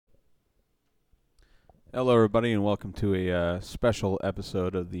Hello, everybody, and welcome to a special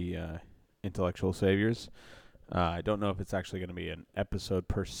episode of the Intellectual Saviors. I don't know if it's actually going to be an episode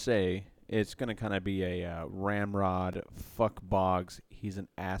per se. It's going to kind of be a ramrod, fuck Boggs, he's an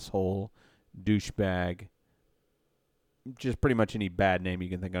asshole, douchebag, just pretty much any bad name you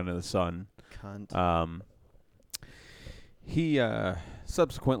can think under the sun. Cunt. He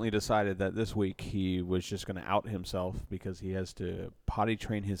subsequently decided that this week he was just going to out himself because he has to potty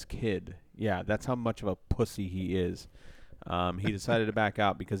train his kid. Yeah, that's how much of a pussy he is. He decided to back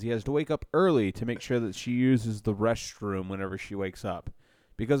out because he has to wake up early to make sure that she uses the restroom whenever she wakes up.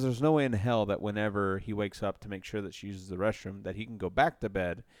 Because there's no way in hell that whenever he wakes up to make sure that she uses the restroom, that he can go back to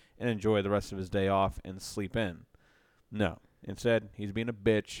bed and enjoy the rest of his day off and sleep in. No. Instead, he's being a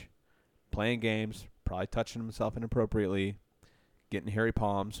bitch, playing games, probably touching himself inappropriately, getting hairy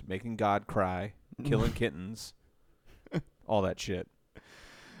palms, making God cry, killing kittens, all that shit.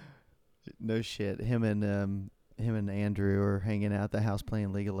 No shit. Him and Andrew are hanging out at the house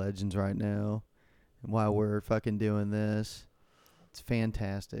playing League of Legends right now. And while we're fucking doing this, it's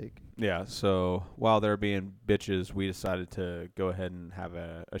fantastic. Yeah, so while they're being bitches, we decided to go ahead and have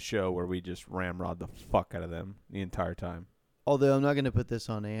a show where we just ramrod the fuck out of them the entire time. Although I'm not going to put this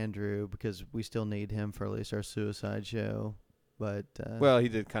on Andrew because we still need him for at least our suicide show. But Well, he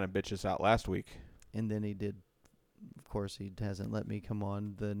did kind of bitch us out last week. and then he did. Of course, he hasn't let me come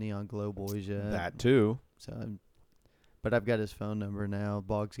on the Neon Glow Boys yet. That too. But I've got his phone number now.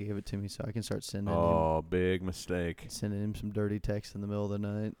 Boggs gave it to me, so I can start sending Big mistake. him some dirty texts in the middle of the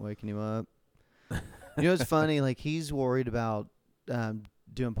night, waking him up. You know, it's funny. Like, he's worried about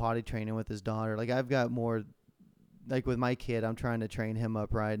doing potty training with his daughter. Like, I've got more. Like, with my kid, I'm trying to train him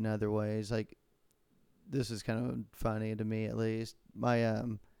up right in other ways. Like, this is kind of funny to me, at least.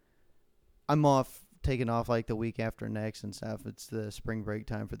 I'm taking off like the week after next and stuff. It's the spring break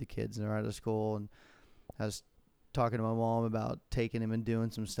time for the kids, and they're out of school. And I was talking to my mom about taking him and doing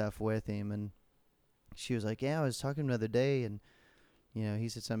some stuff with him, and she was like, "Yeah, I was talking to him the other day, and he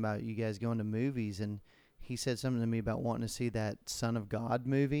said something about you guys going to movies, and he said something to me about wanting to see that Son of God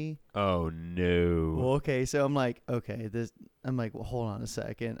movie." Oh no. Well, okay, so I'm like, well, hold on a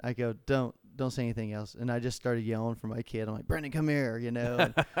second. I go, don't say anything else, and I just started yelling for my kid. I'm like, "Brendan, come here,"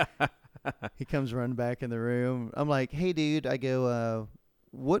 And he comes running back in the room. I'm like, "Hey, dude," I go,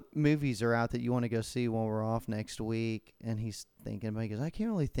 "what movies are out that you want to go see when we're off next week?" And he's thinking about it. He goes, "I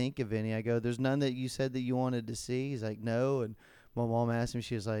can't really think of any." I go, "There's none that you said that you wanted to see?" He's like, "No." And my mom asked him,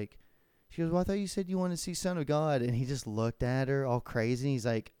 she goes, "Well, I thought you said you wanted to see Son of God." And he just looked at her all crazy. He's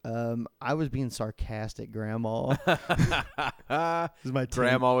like, "I was being sarcastic, Grandma." This is my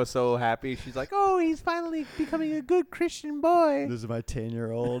Grandma was so happy. She's like, "Oh, he's finally becoming a good Christian boy." This is my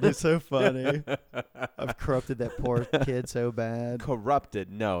 10-year-old. It's so funny. I've corrupted that poor kid so bad. Corrupted?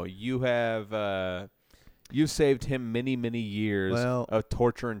 No, you have. You saved him many, many years of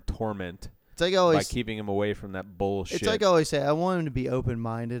torture and torment. It's like I always by keeping him away from that bullshit. It's like I always say, I want him to be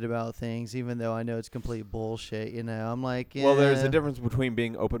open-minded about things, even though I know it's complete bullshit. I'm like, yeah. Well, there's a difference between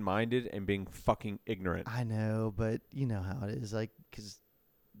being open-minded and being fucking ignorant. I know, but you know how it is, like, because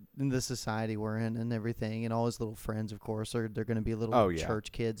in the society we're in and everything, and all his little friends, of course, they're going to be little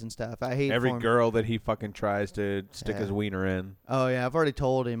church kids and stuff. I hate every girl that he fucking tries to stick his wiener in. Oh yeah, I've already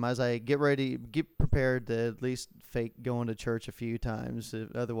told him. I was like, get prepared to at least fake going to church a few times.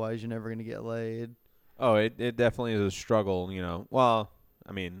 Otherwise, you're never going to get laid. Oh, it definitely is a struggle, Well,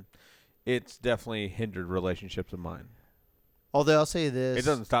 I mean, it's definitely hindered relationships of mine. Although I'll say this. It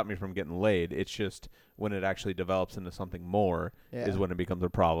doesn't stop me from getting laid. It's just when it actually develops into something more is when it becomes a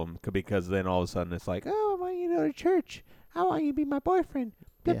problem. Because then all of a sudden it's like, "Oh, I want you to go to church. I want you to be my boyfriend."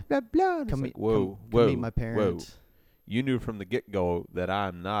 Blah, blah, blah. Come whoa. meet my parents. Whoa. You knew from the get-go that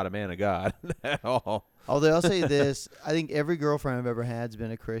I'm not a man of God at all. Although I'll say this, I think every girlfriend I've ever had has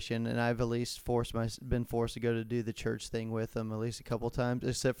been a Christian, and I've at least been forced to go to do the church thing with them at least a couple times,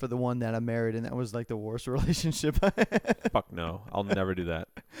 except for the one that I married, and that was like the worst relationship I had. Fuck no. I'll never do that.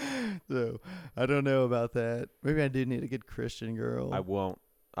 So, I don't know about that. Maybe I do need a good Christian girl. I won't.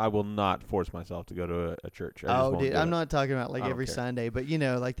 I will not force myself to go to a church. Dude, I'm not talking about like every Sunday, but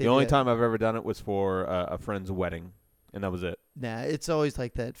like the only time I've ever done it was for a friend's wedding. And that was it. Nah, it's always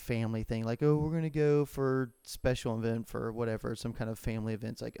like that family thing. Like, oh, we're going to go for special event for whatever, some kind of family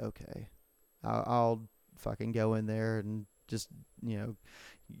event. It's like, okay, I'll fucking go in there and just,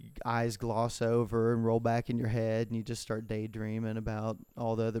 eyes gloss over and roll back in your head. And you just start daydreaming about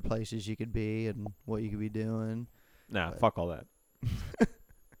all the other places you could be and what you could be doing. Nah, fuck all that.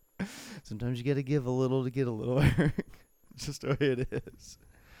 Sometimes you got to give a little to get a little. It's just the way it is.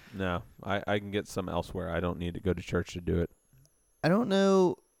 No, I can get some elsewhere. I don't need to go to church to do it. I don't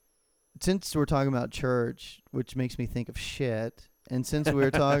know since we're talking about church, which makes me think of shit, and since we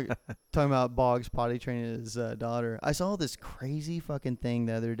were talking about Boggs potty training his daughter, I saw this crazy fucking thing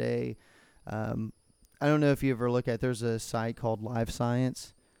the other day. I don't know if you ever look at. There's a site called Live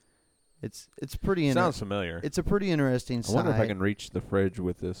Science. It's pretty. Sounds familiar. It's a pretty interesting site. I wonder if I can reach the fridge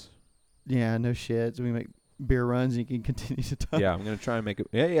with this. Yeah, no shit. So we make beer runs, and you can continue to talk. Yeah, I'm gonna try and make it.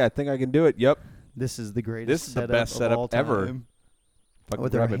 Yeah, I think I can do it. Yep. This is the greatest. This is the best setup ever.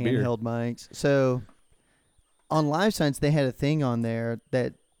 With their handheld mics. So on Live Science, they had a thing on there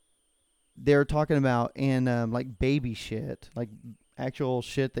that they're talking about in like baby shit, like actual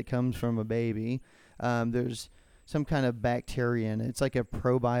shit that comes from a baby. There's some kind of bacteria in it. It's like a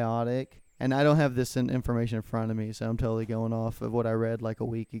probiotic. And I don't have this information in front of me, so I'm totally going off of what I read like a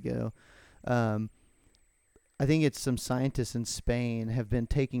week ago. I think it's some scientists in Spain have been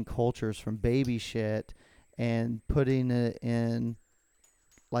taking cultures from baby shit and putting it in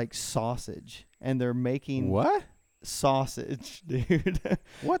like sausage, and they're making what sausage, dude?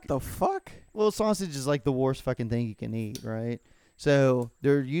 What the fuck? Well, sausage is like the worst fucking thing you can eat, right? So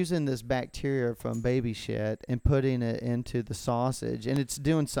they're using this bacteria from baby shit and putting it into the sausage, and it's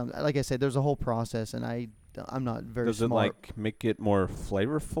doing something. Like I said, there's a whole process, and I'm not very Does smart. it like make it more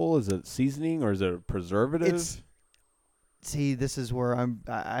flavorful? Is it seasoning or is it a preservative? See, this is where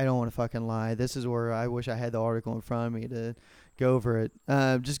I don't want to fucking lie. This is where I wish I had the article in front of me to go over it.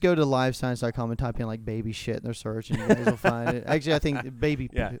 Just go to livescience.com and type in like baby shit in their search, and you guys will find it. Actually, I think baby.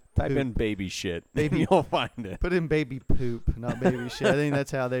 Type in baby shit. Baby, you'll find it. Put in baby poop, not baby shit. I think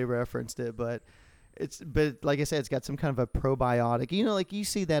that's how they referenced it. But like I said, it's got some kind of a probiotic. You know, like you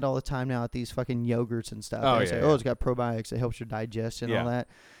see that all the time now at these fucking yogurts and stuff. They say, it's got probiotics. It helps your digestion and all that.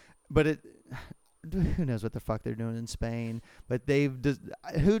 But who knows what the fuck they're doing in Spain? But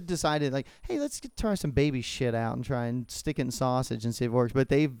who decided like, hey, let's try some baby shit out and try and stick it in sausage and see if it works. But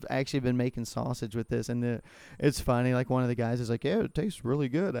they've actually been making sausage with this, and it's funny. Like one of the guys is like, yeah, it tastes really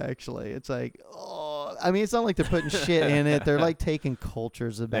good actually. It's like, oh, I mean, it's not like they're putting shit in it. They're like taking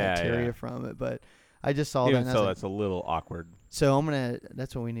cultures of bacteria from it. But I just saw Even that. So that's a little awkward. So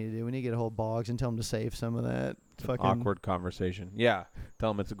that's what we need to do. We need to get a hold of Boggs and tell him to save some of that. Fucking awkward conversation. Yeah.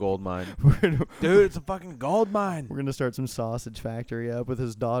 Tell him it's a gold mine. Dude, it's a fucking gold mine. We're going to start some sausage factory up with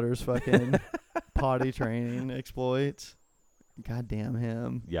his daughter's fucking potty training exploits. Goddamn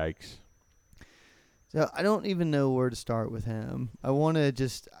him. Yikes. So I don't even know where to start with him. I want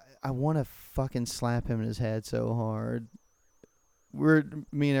to fucking slap him in his head so hard.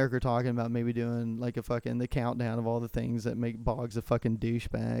 Me and Eric are talking about maybe doing like the countdown of all the things that make Boggs a fucking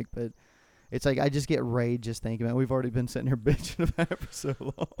douchebag, but it's like I just get rage just thinking about it. We've already been sitting here bitching about it for so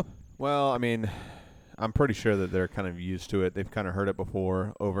long. Well, I mean, I'm pretty sure that they're kind of used to it. They've kind of heard it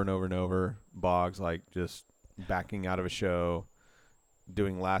before over and over and over. Boggs like just backing out of a show,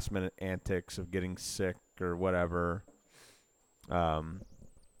 doing last minute antics of getting sick or whatever.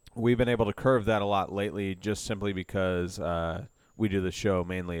 We've been able to curve that a lot lately just simply because we do the show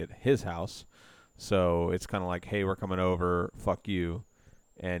mainly at his house. So it's kind of like, hey, we're coming over, fuck you.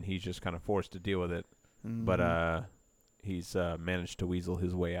 And he's just kind of forced to deal with it. Mm-hmm. But he's managed to weasel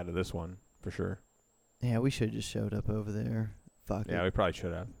his way out of this one for sure. Yeah, we should have just showed up over there. Fuck it. Yeah, we probably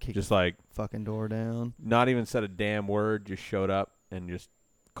should have. Kick just like fucking door down. Not even said a damn word, just showed up and just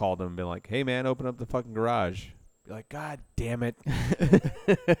called him and been like, hey, man, open up the fucking garage. Be like, God damn it.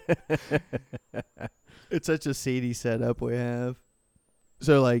 It's such a seedy setup we have.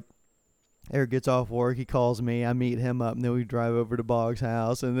 So, like, Eric gets off work, he calls me, I meet him up, and then we drive over to Boggs'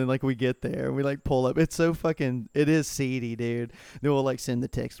 house, and then, like, we get there, and we, like, pull up. It's so fucking, it is seedy, dude. Then we'll, like, send the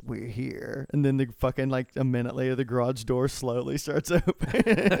text, we're here. And then the fucking, like, a minute later, the garage door slowly starts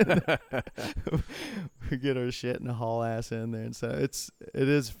open. We get our shit and haul ass in there, and so it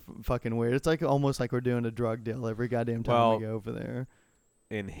is fucking weird. It's, like, almost like we're doing a drug deal every goddamn time we go over there.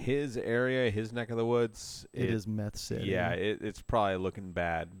 In his area, his neck of the woods, it is meth city. Yeah, it's probably looking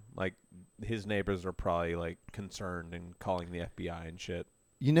bad. Like, his neighbors are probably, like, concerned and calling the FBI and shit.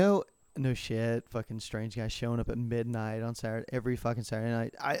 You know, no shit, fucking strange guy showing up at midnight on Saturday, every fucking Saturday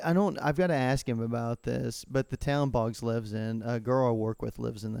night. I've got to ask him about this, but the town Boggs lives in, a girl I work with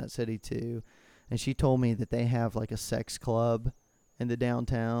lives in that city too, and she told me that they have, like, a sex club in the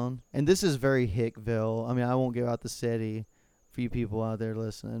downtown. And this is very Hickville. I mean, I won't give out the city for you people out there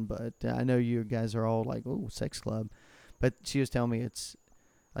listening, but I know you guys are all like, "Ooh, sex club," but she was telling me it's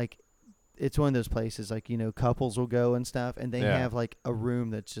like it's one of those places like, couples will go and stuff, and they Yeah. have like a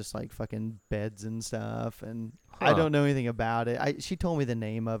room that's just like fucking beds and stuff, and I Huh. don't know anything about it. She told me the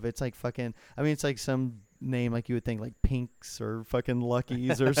name of it. It's like fucking, I mean, it's like some name like you would think like Pinks or fucking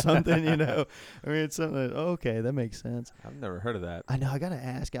Luckies or something, I mean, it's something that, okay, that makes sense. I've never heard of that. I know, I gotta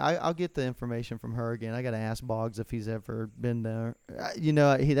ask. I'll get the information from her again. I gotta ask Boggs if he's ever been there.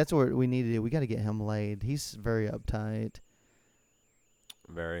 That's what we need to do. We gotta get him laid. He's very uptight.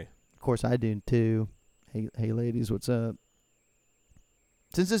 Very. Of course, I do too. Hey, ladies, what's up?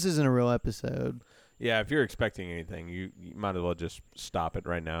 Since this isn't a real episode, Yeah, if you're expecting anything, you might as well just stop it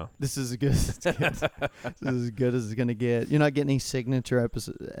right now. this is as good as it's this is as good as it's gonna get. You're not getting any signature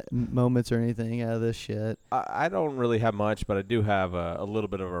moments or anything out of this shit. I don't really have much, but I do have a little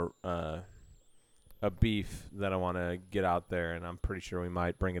bit of a beef that I want to get out there, and I'm pretty sure we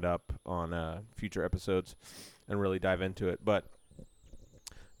might bring it up on future episodes and really dive into it. But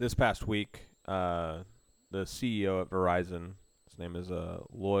this past week, the CEO at Verizon, his name is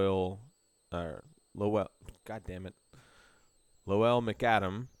Lowell. God damn it, Lowell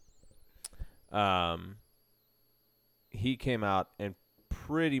McAdam. He came out and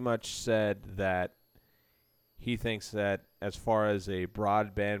pretty much said that he thinks that as far as a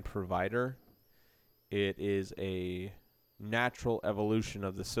broadband provider, it is a natural evolution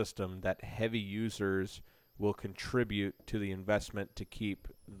of the system that heavy users will contribute to the investment to keep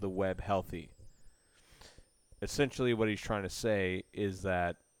the web healthy. Essentially, what he's trying to say is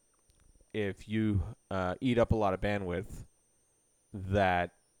that if you eat up a lot of bandwidth,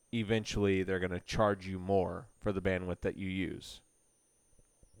 that eventually they're going to charge you more for the bandwidth that you use.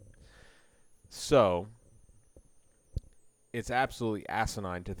 So it's absolutely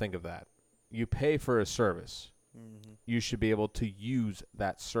asinine to think of that. You pay for a service. Mm-hmm. You should be able to use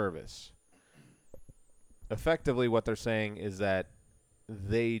that service. Effectively, what they're saying is that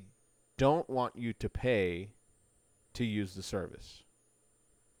they don't want you to pay to use the service.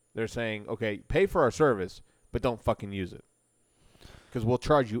 They're saying, okay, pay for our service, but don't fucking use it. Because we'll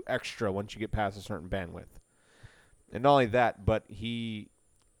charge you extra once you get past a certain bandwidth. And not only that, but he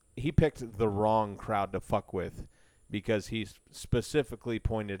picked the wrong crowd to fuck with, because he specifically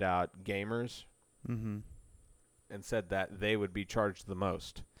pointed out gamers Mm-hmm. and said that they would be charged the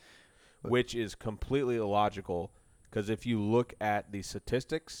most, which is completely illogical, because if you look at the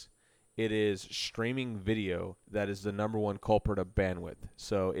statistics, it is streaming video that is the number one culprit of bandwidth.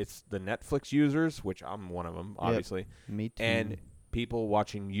 So it's the Netflix users, which I'm one of them, obviously, Me too. and people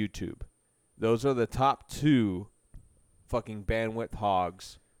watching YouTube. Those are the top two fucking bandwidth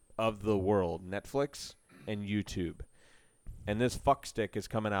hogs of the world, Netflix and YouTube. And this fuckstick is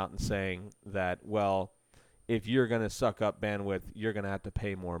coming out and saying that, well, if you're going to suck up bandwidth, you're going to have to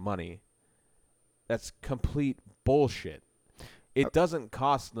pay more money. That's complete bullshit. It doesn't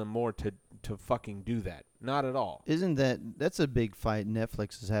cost them more to fucking do that. Not at all. Isn't that's a big fight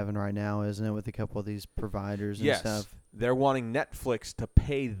Netflix is having right now, isn't it, with a couple of these providers and stuff? They're wanting Netflix to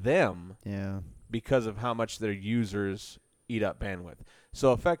pay them because of how much their users eat up bandwidth.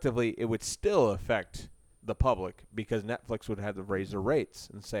 So effectively, it would still affect the public, because Netflix would have to raise their rates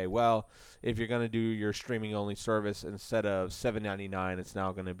and say, well, if you're going to do your streaming only service, instead of $7.99, it's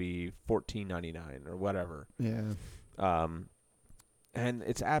now going to be $14.99 or whatever. Yeah. And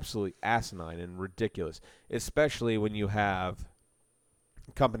it's absolutely asinine and ridiculous, especially when you have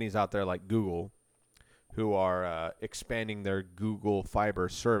companies out there like Google who are expanding their Google Fiber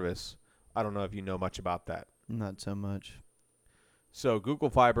service. I don't know if you know much about that. Not so much. So Google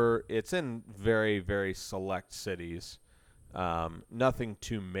Fiber, it's in very, very select cities. Nothing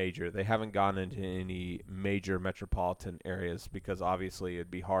too major. They haven't gone into any major metropolitan areas, because obviously it'd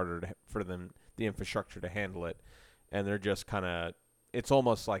be harder for them, the infrastructure, to handle it. And they're just kind of, it's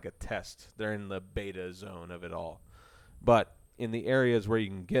almost like a test. They're in the beta zone of it all. But in the areas where you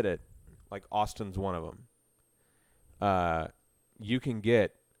can get it, like Austin's one of them, you can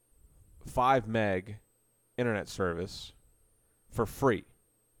get 5 meg internet service for free.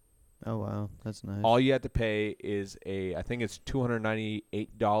 Oh, wow. That's nice. All you have to pay is I think it's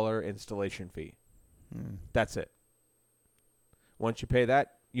 $298 installation fee. That's it. Once you pay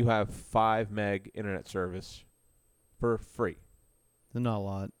that, you have 5 meg internet service for free. Not a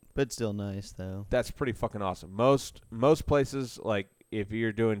lot, but still nice, though. That's pretty fucking awesome. Most places, like, if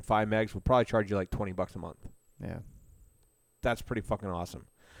you're doing 5 megs, will probably charge you like $20 a month. Yeah. That's pretty fucking awesome.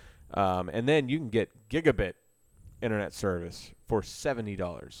 And then you can get gigabit internet service for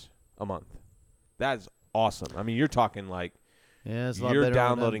 $70 a month. That's awesome. I mean, you're talking like, yeah, it's a lot you're better than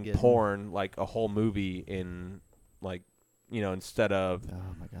what I'm downloading getting. porn, like a whole movie in, like, instead of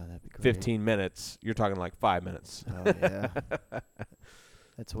Oh my God, that'd be great. 15 minutes, you're talking like 5 minutes. Oh yeah.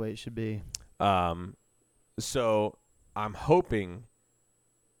 That's the way it should be. So I'm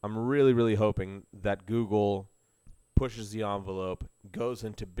really, really hoping that Google pushes the envelope, goes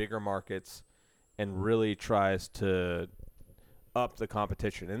into bigger markets, and really tries to up the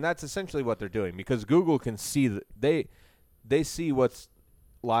competition. And that's essentially what they're doing, because Google can see that they see what's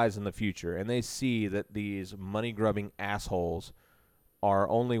lies in the future, and they see that these money-grubbing assholes are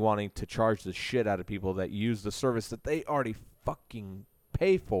only wanting to charge the shit out of people that use the service that they already fucking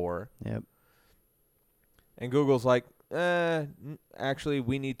pay for. Yep. And Google's like, actually,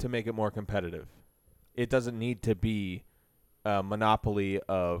 we need to make it more competitive. It doesn't need to be a monopoly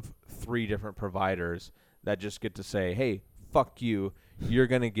of 3 different providers that just get to say, hey, fuck you, you're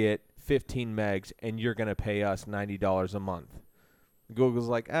going to get 15 megs and you're going to pay us $90 a month. Google's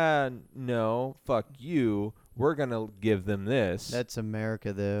like, no, fuck you, we're going to give them this. That's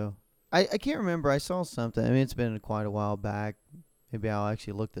America, though. I can't remember. I saw something. I mean, it's been quite a while back. Maybe I'll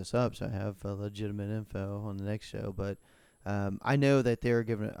actually look this up so I have legitimate info on the next show. But I know that they're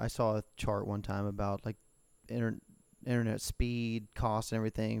giving. I saw a chart one time about like internet speed, cost, and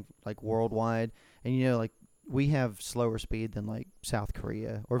everything like worldwide. And like we have slower speed than like South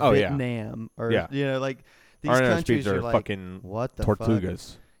Korea or Vietnam or like these our countries speeds are like fucking what the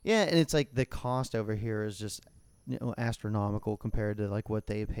tortugas. Fuck? Yeah, and it's like the cost over here is just astronomical compared to like what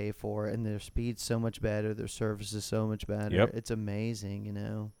they pay for, and their speed's so much better, their service is so much better. Yep. It's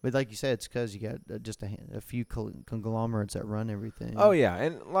amazing, But like you said, it's because you got just a few conglomerates that run everything. Oh yeah,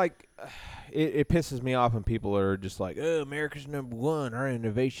 and like it pisses me off when people are just like, "Oh, America's #1, our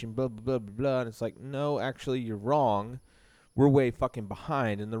innovation, blah blah blah blah blah," and it's like, no, actually, you're wrong. We're way fucking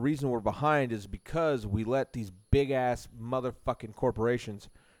behind, and the reason we're behind is because we let these big ass motherfucking corporations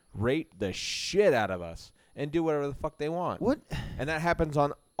rape the shit out of us and do whatever the fuck they want. What? And that happens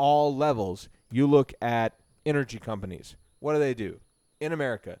on all levels. You look at energy companies. What do? In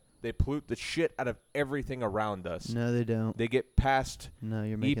America, they pollute the shit out of everything around us. No, they don't. They get past No,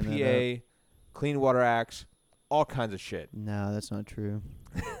 you're making that EPA, Clean Water Acts, all kinds of shit. No, that's not true.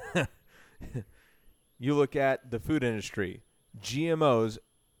 You look at the food industry, GMOs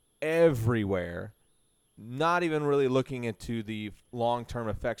everywhere, not even really looking into the long-term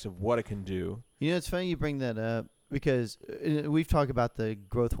effects of what it can do. It's funny you bring that up because we've talked about the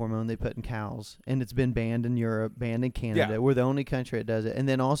growth hormone they put in cows, and it's been banned in Europe, banned in Canada. Yeah. We're the only country that does it. And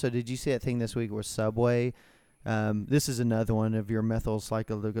then also, did you see that thing this week where Subway, this is another one of your methyl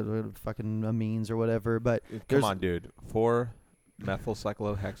fucking amines or whatever. But come on, dude.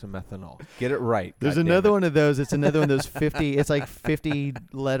 4-methylcyclohexamethanol. Get it right. There's another one of those. It's another one of those 50. It's like 50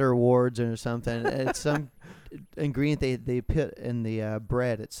 letter words or something. It's some ingredient they put in the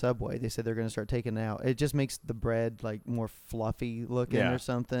bread at Subway. They said they're going to start taking it out. It just makes the bread like more fluffy looking or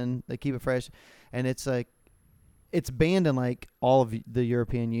something. They keep it fresh, and it's like it's banned in like all of the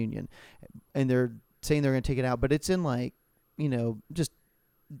European Union, and they're saying they're going to take it out. But it's in like just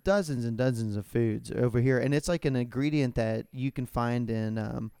dozens and dozens of foods over here, and it's like an ingredient that you can find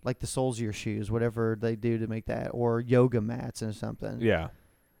in like the soles of your shoes, whatever they do to make that, or yoga mats or something. Yeah.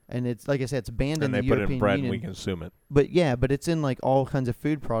 And it's like I said, it's banned in the And European they put it in bread Union. and we consume it. But it's in like all kinds of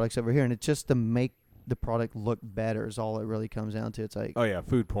food products over here, and it's just to make the product look better is all it really comes down to. It's like, oh yeah,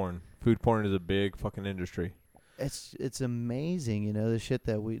 food porn. Food porn is a big fucking industry. It's amazing, the shit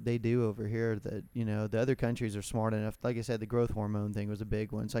that they do over here that, the other countries are smart enough. Like I said, the growth hormone thing was a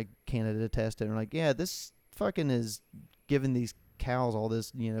big one. It's like Canada tested and like, yeah, this fucking is giving these cows all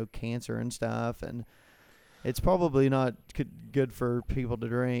this, cancer and stuff, and it's probably not good for people to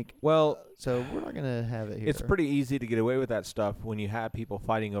drink. Well, so we're not going to have it here. It's pretty easy to get away with that stuff when you have people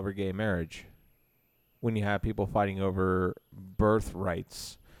fighting over gay marriage, when you have people fighting over birth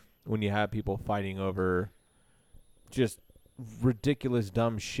rights, when you have people fighting over just ridiculous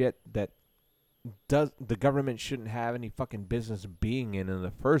dumb shit that the government shouldn't have any fucking business being in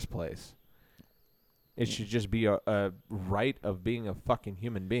the first place. It should just be a right of being a fucking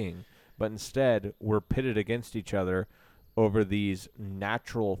human being. But instead, we're pitted against each other over these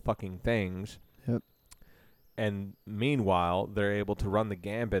natural fucking things. Yep. And meanwhile, they're able to run the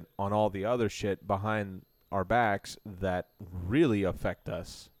gambit on all the other shit behind our backs that really affect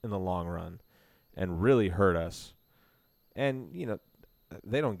us in the long run and really hurt us. And,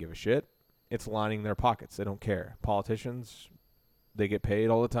 they don't give a shit. It's lining their pockets. They don't care. Politicians, they get paid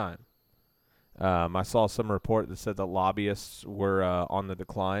all the time. I saw some report that said that lobbyists were on the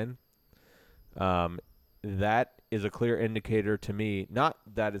decline. That is a clear indicator to me, not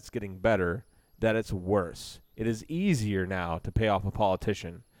that it's getting better, that it's worse. It is easier now to pay off a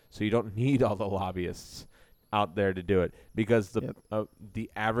politician, so you don't need all the lobbyists out there to do it, because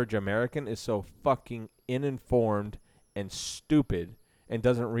the average American is so fucking uninformed and stupid and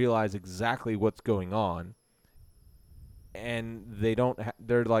doesn't realize exactly what's going on. And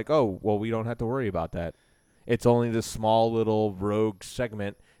they're like, oh, well, we don't have to worry about that. It's only this small little rogue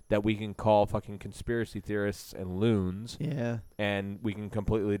segment that we can call fucking conspiracy theorists and loons. Yeah. And we can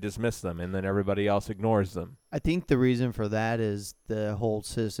completely dismiss them, and then everybody else ignores them. I think the reason for that is the whole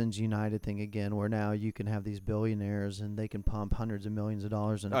Citizens United thing again, where now you can have these billionaires and they can pump hundreds of millions of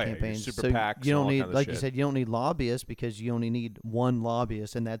dollars into campaigns. Super PACs you don't need, kind of like you shit. said, you don't need lobbyists because you only need one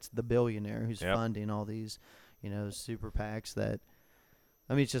lobbyist, and that's the billionaire who's funding all these, super PACs. That,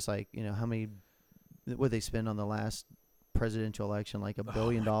 I mean, it's just like how many, what they spend on the last presidential election, like $1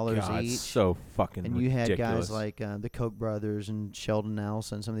 billion God, each. It's so fucking and ridiculous. You had guys like the Koch brothers and Sheldon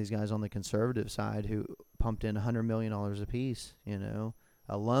Nelson, some of these guys on the conservative side who pumped in $100 million a piece,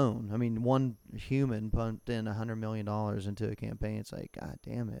 alone. I mean, one human pumped in $100 million into a campaign. It's like, God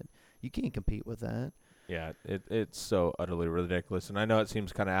damn it. You can't compete with that. Yeah, it's so utterly ridiculous. And I know it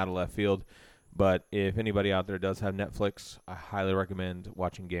seems kind of out of left field, but if anybody out there does have Netflix, I highly recommend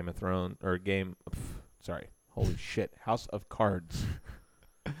watching Game of Thrones, or holy shit, House of Cards.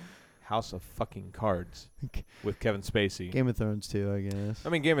 House of fucking Cards with Kevin Spacey. Game of Thrones too, I guess. I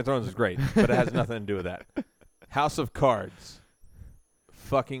mean, Game of Thrones is great, but it has nothing to do with that. House of Cards.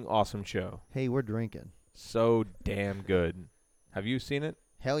 Fucking awesome show. Hey, we're drinking. So damn good. Have you seen it?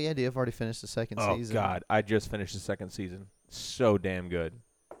 Hell yeah, dude. I've already finished the second season. Oh, God. I just finished the second season. So damn good.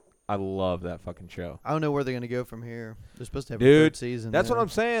 I love that fucking show. I don't know where they're going to go from here. They're supposed to have a Dude, third season. That's what I'm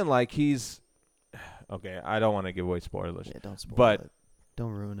saying. Like, he's... Okay, I don't want to give away spoilers. Yeah, don't spoil but it.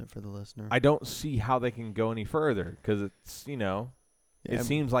 Don't ruin it for the listener. I don't see how they can go any further because it's, it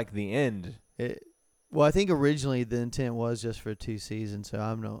seems like the end. Well, I think originally the intent was just for 2 seasons, so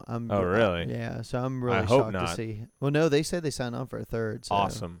Oh, really? Yeah, so I'm really I hope shocked not. to see. Well, no, they said they signed on for a third. So.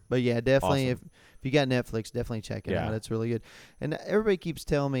 Awesome. But yeah, definitely Awesome. if you got Netflix, definitely check it out. It's really good. And everybody keeps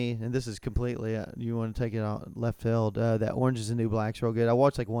telling me, and this is completely you want to take it out left field, that Orange is the New Black's real good. I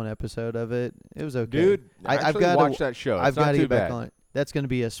watched like one episode of it. It was okay. Dude, I've got to watch that show. It's I've got not to too get back bad. on it. That's going to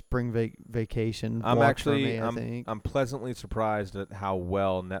be a spring vacation. I'm watch for me, I think. I'm pleasantly surprised at how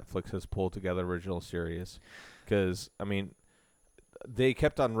well Netflix has pulled together original series. Because, I mean, they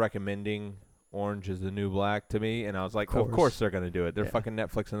kept on recommending Orange is the New Black to me, and I was like, of course they're going to do it. They're fucking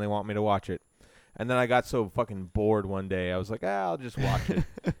Netflix, and they want me to watch it. And then I got so fucking bored one day, I was like, I'll just watch it.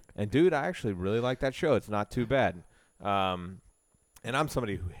 And, dude, I actually really like that show. It's not too bad. And I'm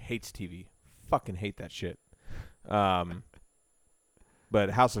somebody who hates TV. Fucking hate that shit.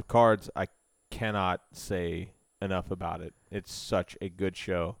 But House of Cards, I cannot say enough about it. It's such a good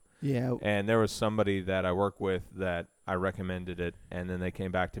show. Yeah. And there was somebody that I work with that I recommended it, and then they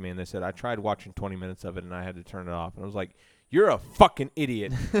came back to me and they said, I tried watching 20 minutes of it and I had to turn it off. And I was like, you're a fucking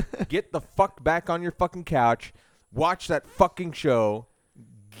idiot. Get the fuck back on your fucking couch. Watch that fucking show.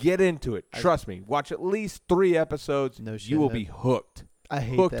 Get into it. Trust me. Watch at least 3 episodes. No shit. You will be hooked. I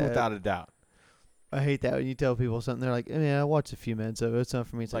hate hooked that. without a doubt. I hate that when you tell people something. They're like, I watched a few minutes of it. It's not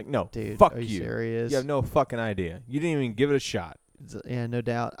for me. It's like, no, dude, fuck are you you. serious? You have no fucking idea. You didn't even give it a shot. Yeah, no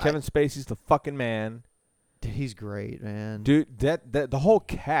doubt. Kevin Spacey's the fucking man. Dude, he's great, man. Dude, that the whole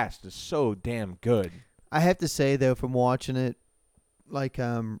cast is so damn good. I have to say, though, from watching it, like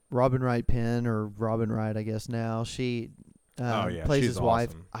Robin Wright Penn, or Robin Wright, I guess now, she plays his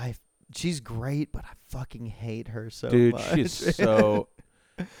wife. Awesome. She's great, but I fucking hate her so Dude, much. she's so...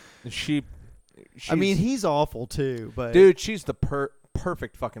 I mean, he's awful, too. But dude, she's the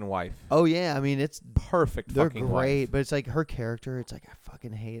perfect fucking wife. Oh, yeah. I mean, it's... Perfect they're fucking great, wife. but it's like her character, it's like, I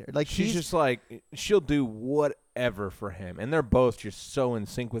fucking hate her. Like, she's just like, she'll do whatever for him. And they're both just so in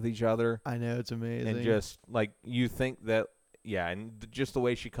sync with each other. I know, it's amazing. And just, like, you think that... Yeah, and just the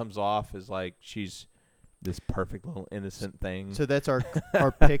way she comes off is like she's this perfect little innocent thing. So that's our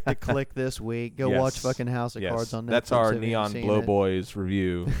pick to click this week. Go watch fucking House of Cards on Netflix. That's our if you Neon haven't Blow seen it. Boys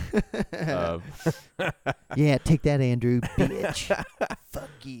review. Of Yeah, take that, Andrew, bitch. Fuck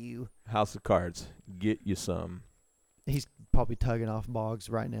you. House of Cards. Get you some. He's probably tugging off Boggs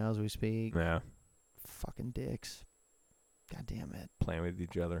right now as we speak. Yeah. Fucking dicks. God damn it. Playing with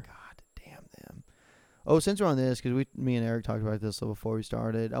each other. God damn them. Oh, since we're on this, because me and Eric talked about this before we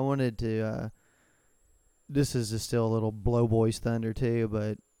started, I wanted to, this is just still a little blow boys thunder too,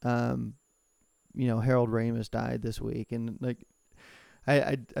 but, Harold Ramis died this week, and like,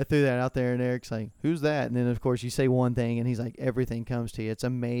 I threw that out there, and Eric's like, who's that? And then, of course, you say one thing, and he's like, everything comes to you. It's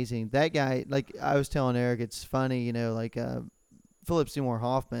amazing. That guy, like, I was telling Eric, it's funny, Philip Seymour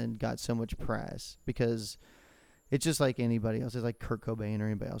Hoffman got so much press because it's just like anybody else. It's like Kurt Cobain or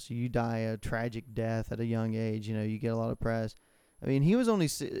anybody else. You die a tragic death at a young age, you get a lot of press. I mean, he was only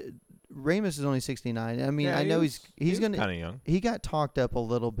Ramis is only 69. I mean, Yeah, I know he's kind gonna. of young. He got talked up a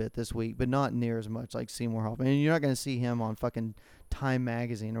little bit this week, but not near as much like Seymour Hoffman. And you're not gonna see him on fucking Time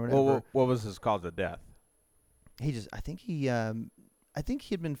magazine or whatever. Well, what was his cause of death? I think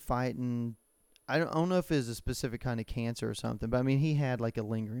he'd been fighting. I don't know if it was a specific kind of cancer or something, but I mean, he had like a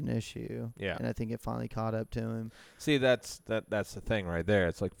lingering issue. Yeah. And I think it finally caught up to him. See, that's the thing right there.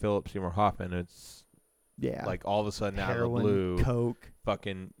 It's like Philip Seymour Hoffman. It's Yeah. like all of a sudden out of the Heroin, blue, coke.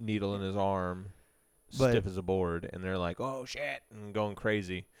 fucking needle in his arm, But- stiff as a board, and they're like, "Oh shit," and going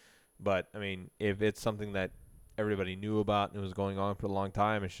crazy. But I mean, if it's something that everybody knew about and it was going on for a long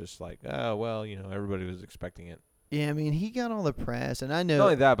time, it's just like, oh well, everybody was expecting it. Yeah, I mean, he got all the press, and I Not know.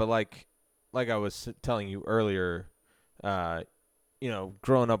 only that, but like I was telling you earlier, growing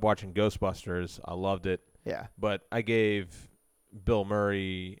up watching Ghostbusters, I loved it. Yeah. But I gave Bill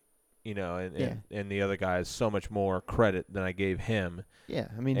Murray, and the other guys so much more credit than I gave him. Yeah,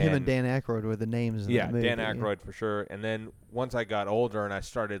 I mean, him and Dan Aykroyd were the names. In that movie. Dan Aykroyd for sure. And then once I got older and I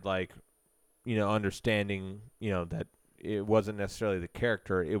started understanding, that it wasn't necessarily the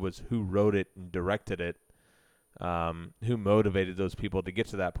character, it was who wrote it and directed it, who motivated those people to get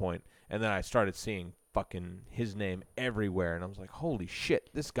to that point. And then I started seeing fucking his name everywhere, and I was like, holy shit,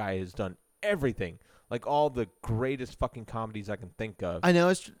 this guy has done everything. Like all the greatest fucking comedies I can think of. I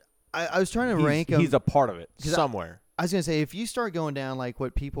know. I was trying to rank him. He's a part of it somewhere. I was gonna say, if you start going down like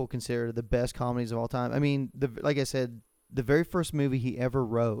what people consider the best comedies of all time, I mean, like I said, the very first movie he ever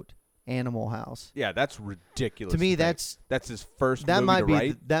wrote, Animal House. Yeah, that's ridiculous. To me, that's his first movie to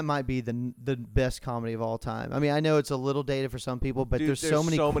write. That might be the best comedy of all time. I mean, I know it's a little dated for some people, but Dude, there's so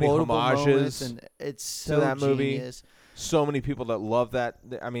many homages moments, and it's so to that movie. genius. So many people that love that.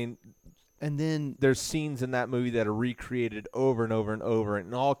 I mean, and then there's scenes in that movie that are recreated over and over and over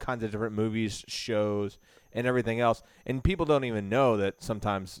in all kinds of different movies, shows, and everything else. And people don't even know that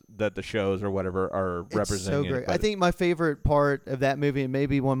sometimes that the shows or whatever are representing so great. it. I think my favorite part of that movie, and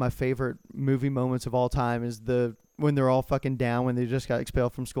maybe one of my favorite movie moments of all time, is when they're all fucking down when they just got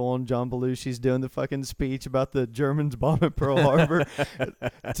expelled from school and John Belushi's doing the fucking speech about the Germans bombing Pearl Harbor.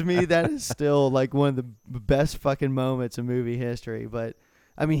 To me, that is still like one of the best fucking moments in movie history. But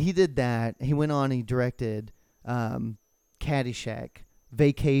I mean, he did that. He went on. He directed Caddyshack,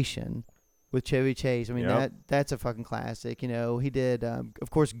 Vacation with Chevy Chase. I mean, that's a fucking classic. He did, of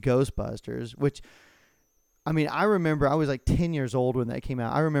course, Ghostbusters, which, I mean, I remember I was like 10 years old when that came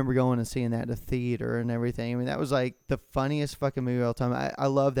out. I remember going and seeing that at the theater and everything. I mean, that was like the funniest fucking movie of all time. I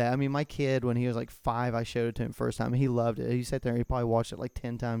love that. I mean, my kid, when he was like 5, I showed it to him first time. He loved it. He sat there and he probably watched it like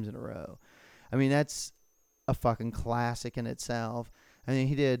 10 times in a row. I mean, that's a fucking classic in itself. I mean,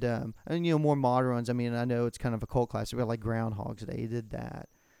 he did, more modern ones. I mean, I know it's kind of a cult classic, but like Groundhog's Day, he did that.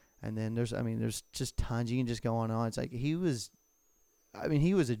 And then there's just tons. You can just go on. It's like he was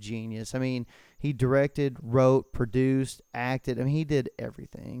a genius. I mean, he directed, wrote, produced, acted. I mean, he did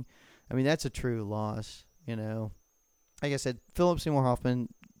everything. I mean, that's a true loss, Like I said, Philip Seymour Hoffman,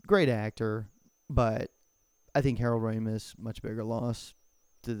 great actor, but I think Harold Ramis, much bigger loss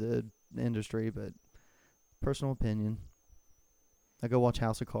to the industry, but personal opinion. I go watch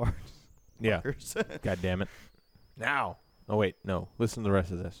House of Cards. Yeah. God damn it. Now. Oh, wait. No. Listen to the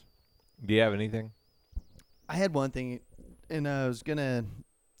rest of this. Do you have anything? I had one thing, and I was going to,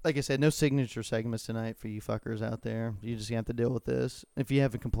 like I said, no signature segments tonight for you fuckers out there. You just have to deal with this. If you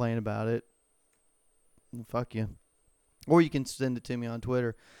have a complaint about it, fuck you. Or you can send it to me on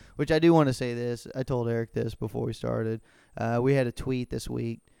Twitter, which I do want to say this. I told Eric this before we started. We had a tweet this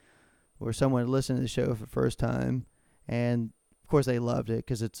week where someone listened to the show for the first time, and of course they loved it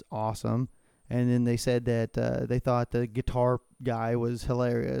because it's awesome. And then they said that they thought the guitar guy was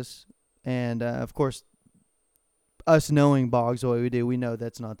hilarious. And, of course, us knowing Boggs the way we do, we know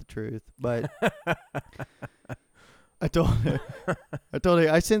that's not the truth. But I told her,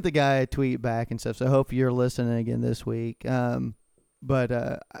 I sent the guy a tweet back and stuff, so I hope you're listening again this week. But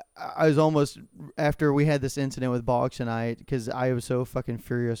I was almost, after we had this incident with Boggs tonight, because I was so fucking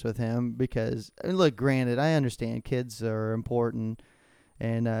furious with him because, I mean, look, granted, I understand kids are important.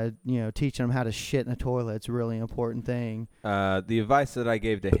 And, teaching them how to shit in a toilet's a really important thing. The advice that I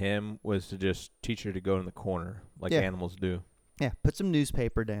gave to him was to just teach her to go in the corner like animals do. Yeah, put some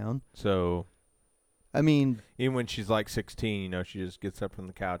newspaper down. So, I mean, even when she's like 16, she just gets up from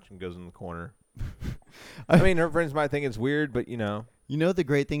the couch and goes in the corner. I mean, her friends might think it's weird, but, You know the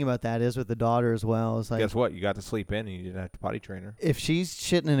great thing about that is with the daughter as well. Is like, guess what? You got to sleep in and you didn't have to potty train her. If she's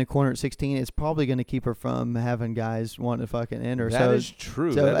shitting in a corner at 16, it's probably going to keep her from having guys wanting to fucking end her. That is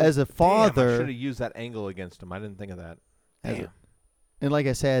true. So as a father... I should have used that angle against him. I didn't think of that. Damn. And like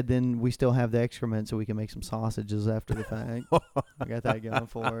I said, then we still have the excrement so we can make some sausages after the fact. I got that going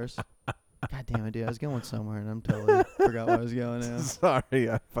for us. God damn it, dude. I was going somewhere and I'm totally forgot where I was going now. Sorry,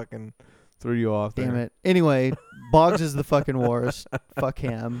 I fucking threw you off Damn there. it. Anyway, Boggs is the fucking worst. Fuck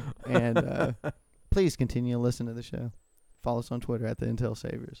him. And please continue to listen to the show. Follow us on Twitter at the Intel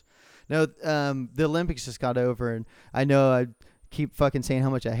Saviors. No, the Olympics just got over, and I know I keep fucking saying how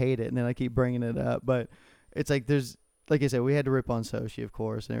much I hate it, and then I keep bringing it up, but it's like there's, like I said, we had to rip on Sochi, of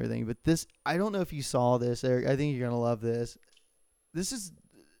course, and everything, but this, I don't know if you saw this, Eric. I think you're going to love this. This is,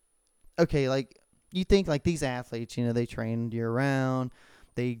 okay, like, you think, like, these athletes, you know, they train year-round,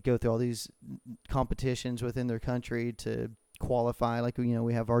 they go through all these competitions within their country to qualify, like, you know,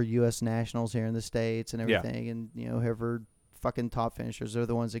 we have our U.S. nationals here in the States and everything, and, you know, whoever fucking top finishers are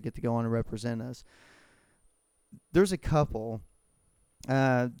the ones that get to go on and represent us. There's a couple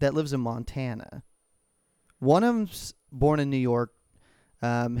that lives in Montana. One of them's born in New York.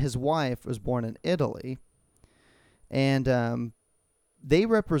 His wife was born in Italy. And they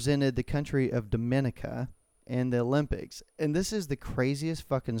represented the country of Dominica in the Olympics. And this is the craziest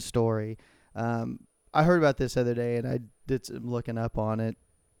fucking story. I heard about this the other day, and I did some looking up on it.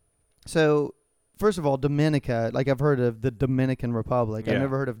 So, first of all, Dominica, like I've heard of the Dominican Republic. Yeah. I've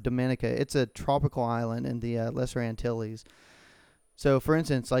never heard of Dominica. It's a tropical island in the Lesser Antilles. So, for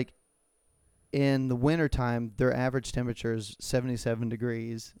instance, like in the wintertime, their average temperature is 77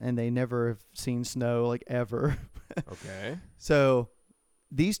 degrees, and they never have seen snow, like, ever. Okay. So,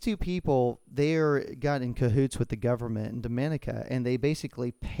 these two people, got in cahoots with the government in Dominica, and they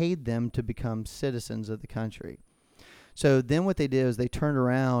basically paid them to become citizens of the country. So then what they did is they turned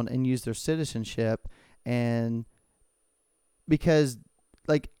around and used their citizenship, and because,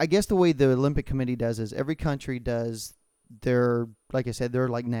 like, I guess the way the Olympic Committee does is every country does their, like I said, they're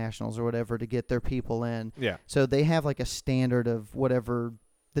like nationals or whatever to get their people in. Yeah. So they have like a standard of whatever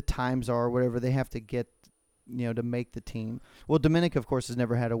the times are, whatever they have to get, you know, to make the team. Well, Dominica, of course, has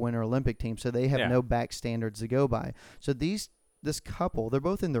never had a Winter Olympic team, so they have no back standards to go by. So this couple, they're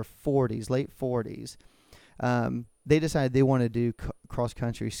both in their 40s, late 40s. They decided they want to do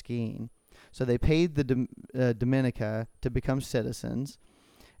cross-country skiing. So they paid the Dominica to become citizens,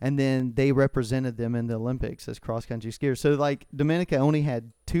 and then they represented them in the Olympics as cross-country skiers. So, like, Dominica only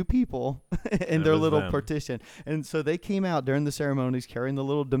had two people in their little partition. And so they came out during the ceremonies carrying the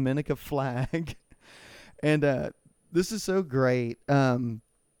little Dominica flag. And this is so great.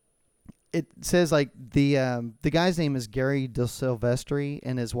 It says, like, the guy's name is Gary De Silvestri,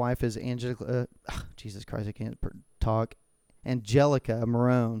 and his wife is Jesus Christ, I can't talk. Angelica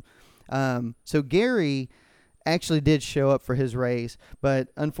Marone. So Gary actually did show up for his race, but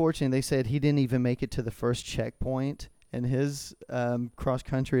unfortunately they said he didn't even make it to the first checkpoint in his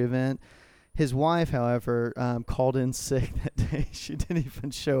cross-country event. His wife, however, called in sick that day. She didn't even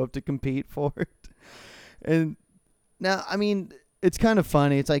show up to compete for it. And now, I mean, it's kind of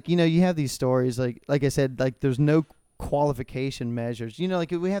funny. It's like, you know, you have these stories, like I said, like there's no qualification measures. You know, like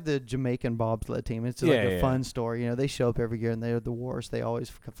we have the Jamaican bobsled team. It's like a fun story. You know, they show up every year and they're the worst. They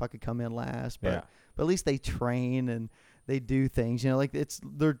always fucking come in last. But at least they train and they do things. You know, like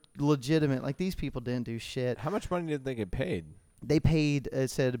they're legitimate. Like these people didn't do shit. How much money did they get paid? They paid,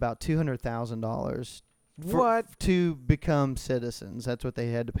 it said, about $200,000. What? To become citizens. That's what they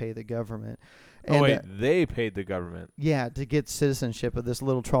had to pay the government. And, oh, wait, they paid the government? Yeah, to get citizenship of this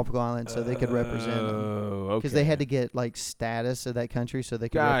little tropical island so they could represent them. Oh, okay. Because they had to get, like, status of that country so they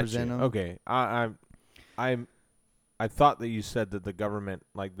could represent them. Okay. I thought that you said that the government,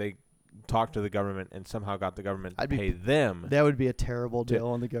 like, they talked to the government and somehow got the government to pay them. That would be a terrible deal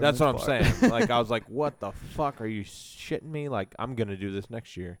on the government. That's what I'm saying. Like, I was like, what the fuck? Are you shitting me? Like, I'm going to do this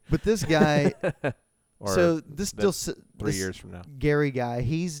next year. But this guy... Or so this still 3 years from now. Gary guy,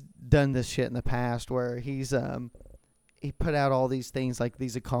 he's done this shit in the past where he's he put out all these things, like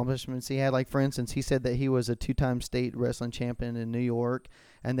these accomplishments he had. Like, for instance, he said that he was a 2-time state wrestling champion in New York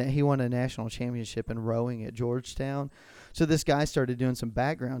and that he won a national championship in rowing at Georgetown. So this guy started doing some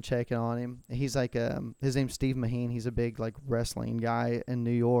background checking on him. He's like, his name's Steve Maheen. He's a big, like, wrestling guy in New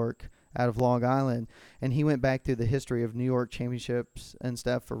York out of Long Island. And he went back through the history of New York championships and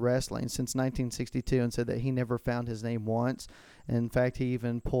stuff for wrestling since 1962 and said that he never found his name once. And in fact, he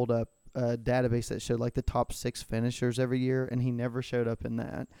even pulled up a database that showed, like, the top 6 finishers every year, and he never showed up in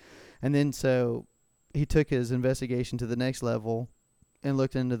that. And then so he took his investigation to the next level and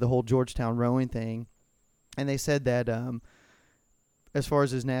looked into the whole Georgetown rowing thing. And they said that as far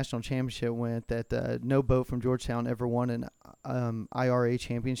as his national championship went, that no boat from Georgetown ever won an IRA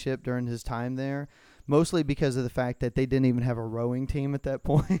championship during his time there, mostly because of the fact that they didn't even have a rowing team at that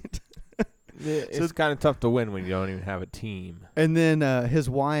point. It's kind of tough to win when you don't even have a team. And then his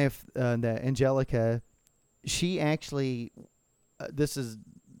wife, that Angelica, she actually, this is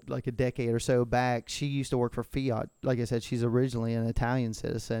like a decade or so back, she used to work for Fiat. Like I said, she's originally an Italian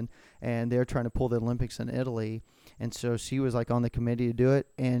citizen, and they're trying to pull the Olympics in Italy. And so she was like on the committee to do it,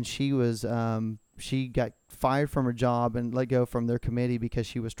 and she was she got fired from her job and let go from their committee because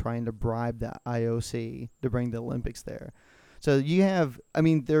she was trying to bribe the IOC to bring the Olympics there. So you have, I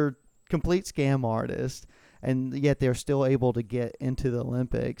mean, they're complete scam artists, and yet they're still able to get into the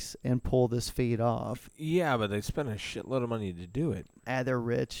Olympics and pull this feat off. Yeah, but they spent a shitload of money to do it. They're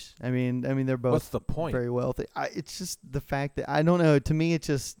rich. I mean, they're both What's the point? very wealthy. It's just the fact that, I don't know. To me, it's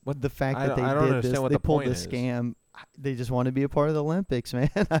just the fact that they did this. They pulled this scam. They just want to be a part of the Olympics,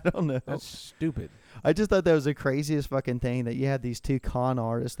 man. I don't know. That's stupid. I just thought that was the craziest fucking thing, that you had these two con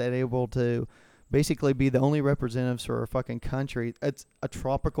artists that able to basically be the only representatives for a fucking country. It's a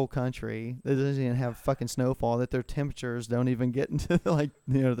tropical country that doesn't even have fucking snowfall, that their temperatures don't even get into like,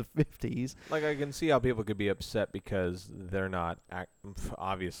 the 50s. Like, I can see how people could be upset because they're not,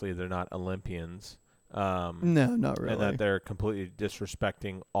 obviously they're not Olympians. No, not really. And that they're completely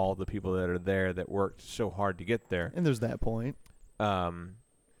disrespecting all the people that are there that worked so hard to get there. And there's that point.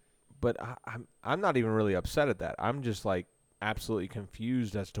 But I'm not even really upset at that. I'm just like absolutely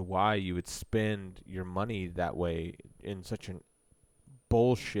confused as to why you would spend your money that way in such a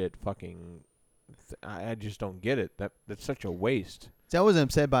bullshit fucking. I just don't get it. That's such a waste. See, I wasn't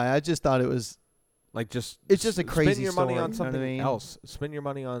upset by it. I just thought it was like it's just a crazy spend your story, money on something you know what I mean? else. Spend your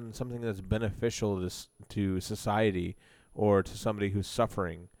money on something that's beneficial to society or to somebody who's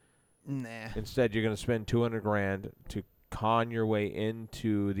suffering. Nah. Instead, you're going to spend $200,000 to con your way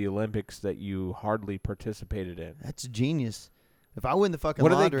into the Olympics that you hardly participated in. That's genius. If I win the fucking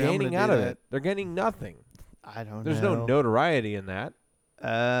What are lottery, they I'm gaining gonna out do of that. it? They're gaining nothing. I don't know. There's no notoriety in that.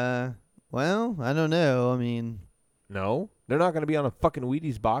 Well, I don't know. I mean, No, they're not going to be on a fucking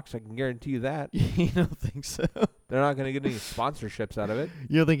Wheaties box. I can guarantee you that. you don't think so? They're not going to get any sponsorships out of it.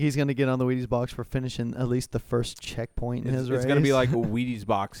 You don't think he's going to get on the Wheaties box for finishing at least the first checkpoint in his race? It's going to be like a Wheaties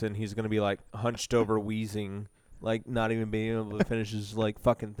box, and he's going to be like hunched over, wheezing, like not even being able to finish his like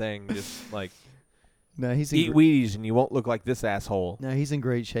fucking thing. Just like no, he's eat Wheaties, and you won't look like this asshole. No, he's in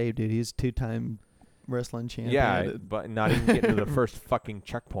great shape, dude. He's 2-time wrestling champion. Yeah, but not even getting to the first fucking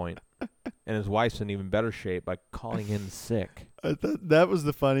checkpoint. And his wife's in even better shape by calling in sick. That was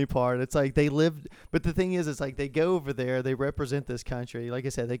the funny part. It's like they lived, but the thing is, it's like they go over there, they represent this country. Like I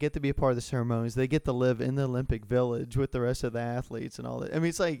said, they get to be a part of the ceremonies. They get to live in the Olympic Village with the rest of the athletes and all that. I mean,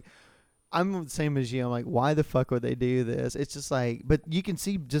 it's like, I'm the same as you. I'm like, why the fuck would they do this? It's just like, but you can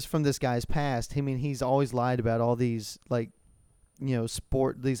see just from this guy's past. I mean, he's always lied about all these, like,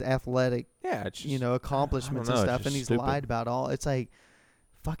 these athletic, it's just, accomplishments and stuff, and he's stupid. lied about all. It's like,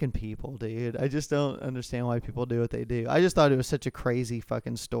 fucking people, dude. I just don't understand why people do what they do. I just thought it was such a crazy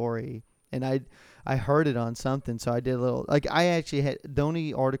fucking story, and I heard it on something, so I did a little, like, I actually had the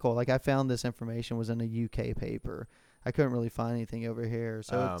only article, like, I found this information was in a UK paper. I couldn't really find anything over here,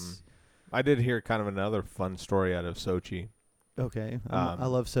 so I did hear kind of another fun story out of Sochi. Okay. I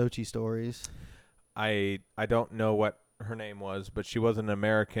love Sochi stories. I don't know what her name was, but she was an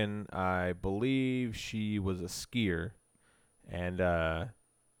American. I believe she was a skier. And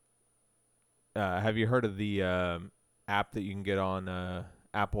have you heard of the app that you can get on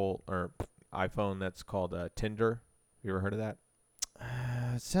Apple or iPhone that's called Tinder? Have you ever heard of that?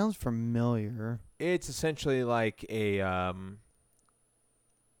 It sounds familiar. It's essentially like an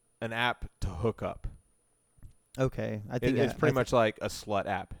app to hook up. Okay, It's pretty much like a slut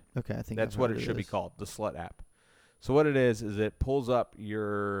app. Okay, I think that's I've what heard it of should be this. called, the slut app. So what it is it pulls up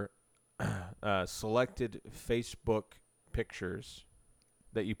your selected Facebook pictures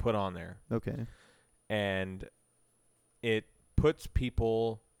that you put on there, Okay. and it puts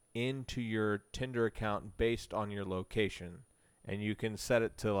people into your Tinder account based on your location, and you can set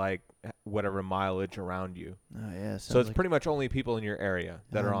it to like whatever mileage around you. Oh yeah. So it's pretty much only people in your area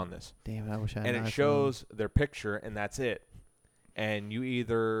that are on this. Damn it! I wish I had And an it iPhone. shows their picture, and that's it. And you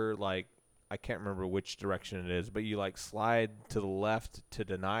either, like, I can't remember which direction it is, but you, like, slide to the left to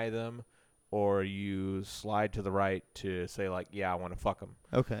deny them, or you slide to the right to say, like, yeah, I want to fuck them.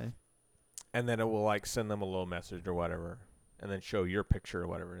 Okay. And then it will, like, send them a little message or whatever, and then show your picture or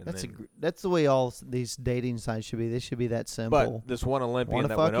whatever. And That's the way all these dating sites should be. They should be that simple. But this one Olympian Wanna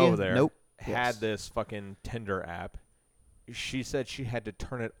that fuck went you? over there Nope. had Yes. this fucking Tinder app. She said she had to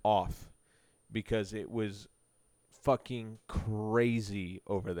turn it off because it was fucking crazy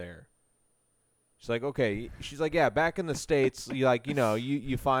over there. She's like, okay. She's like, yeah, back in the States,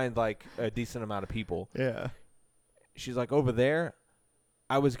 you find like a decent amount of people. Yeah. She's like, over there,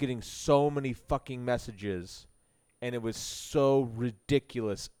 I was getting so many fucking messages, and it was so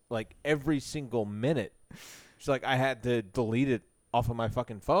ridiculous. Like every single minute, it's like I had to delete it off of my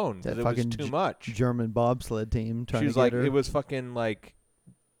fucking phone because it was too much. German bobsled team trying She to was get like, her. it was fucking like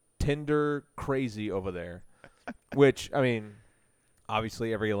Tinder crazy over there. Which, I mean,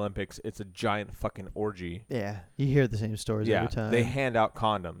 obviously every Olympics, it's a giant fucking orgy. Yeah, you hear the same stories every time. They hand out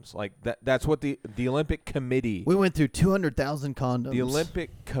condoms. Like that's what the Olympic Committee. We went through 200,000 condoms. The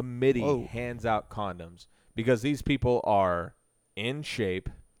Olympic Committee hands out condoms because these people are in shape.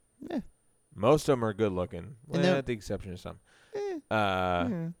 Yeah. Most of them are good looking, with the exception of some.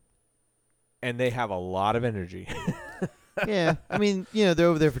 And they have a lot of energy. Yeah, I mean, they're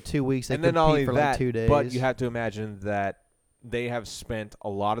over there for 2 weeks. They and then not only for that, like 2 days. but you have to imagine that they have spent a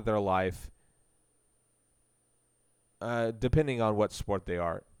lot of their life, depending on what sport they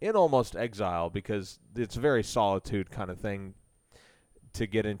are, in almost exile because it's a very solitude kind of thing to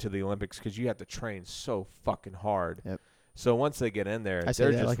get into the Olympics because you have to train so fucking hard. Yep. So once they get in there,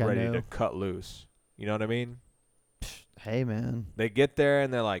 they're just ready to cut loose. You know what I mean? Hey, man. They get there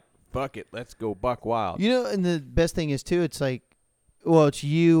and they're like, fuck it, let's go buck wild. And the best thing is, too, it's like, well, it's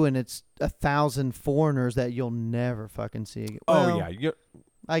you and it's 1,000 foreigners that you'll never fucking see again. Well,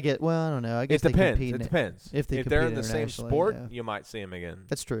 I don't know. I guess it depends. It depends. If they're in the same sport, yeah. you might see them again.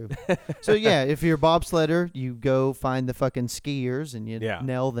 That's true. So, yeah, if you're a bobsledder, you go find the fucking skiers and you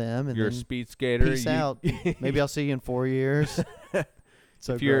nail them. And you're a speed skater. Peace out. Maybe I'll see you in 4 years.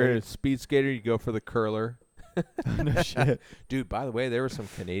 So if you're a speed skater, you go for the curler. No shit. Dude, by the way, there were some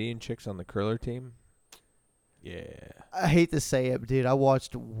Canadian chicks on the curler team. Yeah. I hate to say it, but dude, I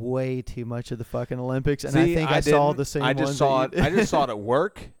watched way too much of the fucking Olympics, and I think I saw the same I just ones saw it. I just saw it at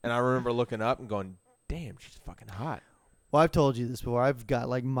work, and I remember looking up and going, damn, she's fucking hot. Well, I've told you this before. I've got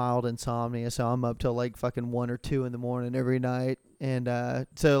like mild insomnia, so I'm up till like fucking 1 or 2 in the morning every night. And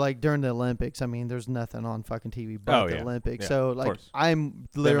so like during the Olympics, I mean, there's nothing on fucking TV but the Olympics. Yeah, so like I'm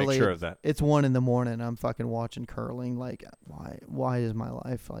literally, sure of that. It's 1 in the morning. I'm fucking watching curling. Like, why is my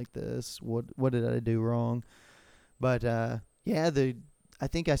life like this? What did I do wrong? But I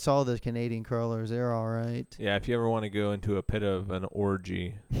think I saw the Canadian curlers. They're all right. Yeah, if you ever want to go into a pit of an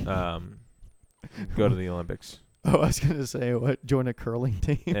orgy, go to the Olympics. Oh, I was going to say, join a curling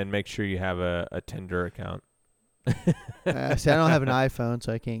team. And make sure you have a Tinder account. See, I don't have an iPhone,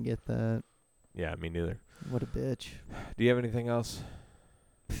 so I can't get that. Yeah, me neither. What a bitch. Do you have anything else?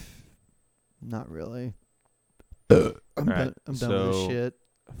 Not really. I'm done with this shit.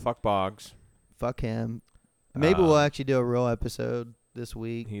 Fuck Boggs. Fuck him. Maybe we'll actually do a real episode this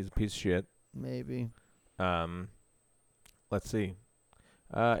week. He's a piece of shit. Maybe. Let's see.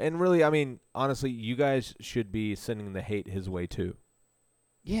 And really, I mean, honestly, you guys should be sending the hate his way too.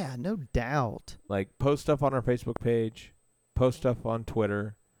 Yeah, no doubt. Like, post stuff on our Facebook page. Post stuff on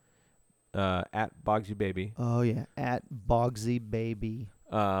Twitter. At Boggsy Baby. Oh, yeah. At Boggsy Baby.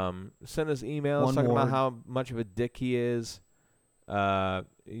 Send us emails talking about how much of a dick he is.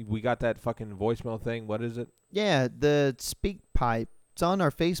 We got that fucking voicemail thing. What is it? Yeah, the Speak Pipe. It's on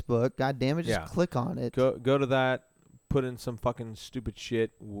our Facebook. God damn it, just click on it. Go to that. Put in some fucking stupid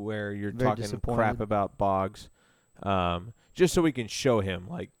shit where you're talking crap about Boggs. Just so we can show him,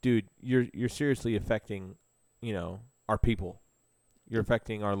 like, dude, you're seriously affecting, our people. You're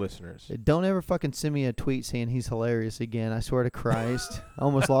affecting our listeners. Don't ever fucking send me a tweet saying he's hilarious again. I swear to Christ. I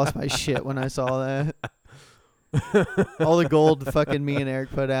almost lost my shit when I saw that. All the gold fucking me and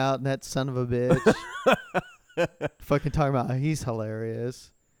Eric put out, and that son of a bitch. Fucking talking about he's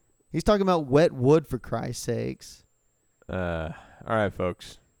hilarious. He's talking about wet wood, for Christ's sakes. All right,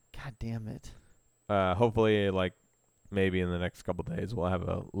 folks. God damn it. Hopefully, like, maybe in the next couple days, we'll have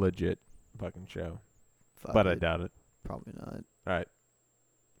a legit fucking show. But I doubt it. Probably not. All right.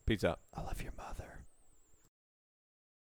 Peace out. I love your mother.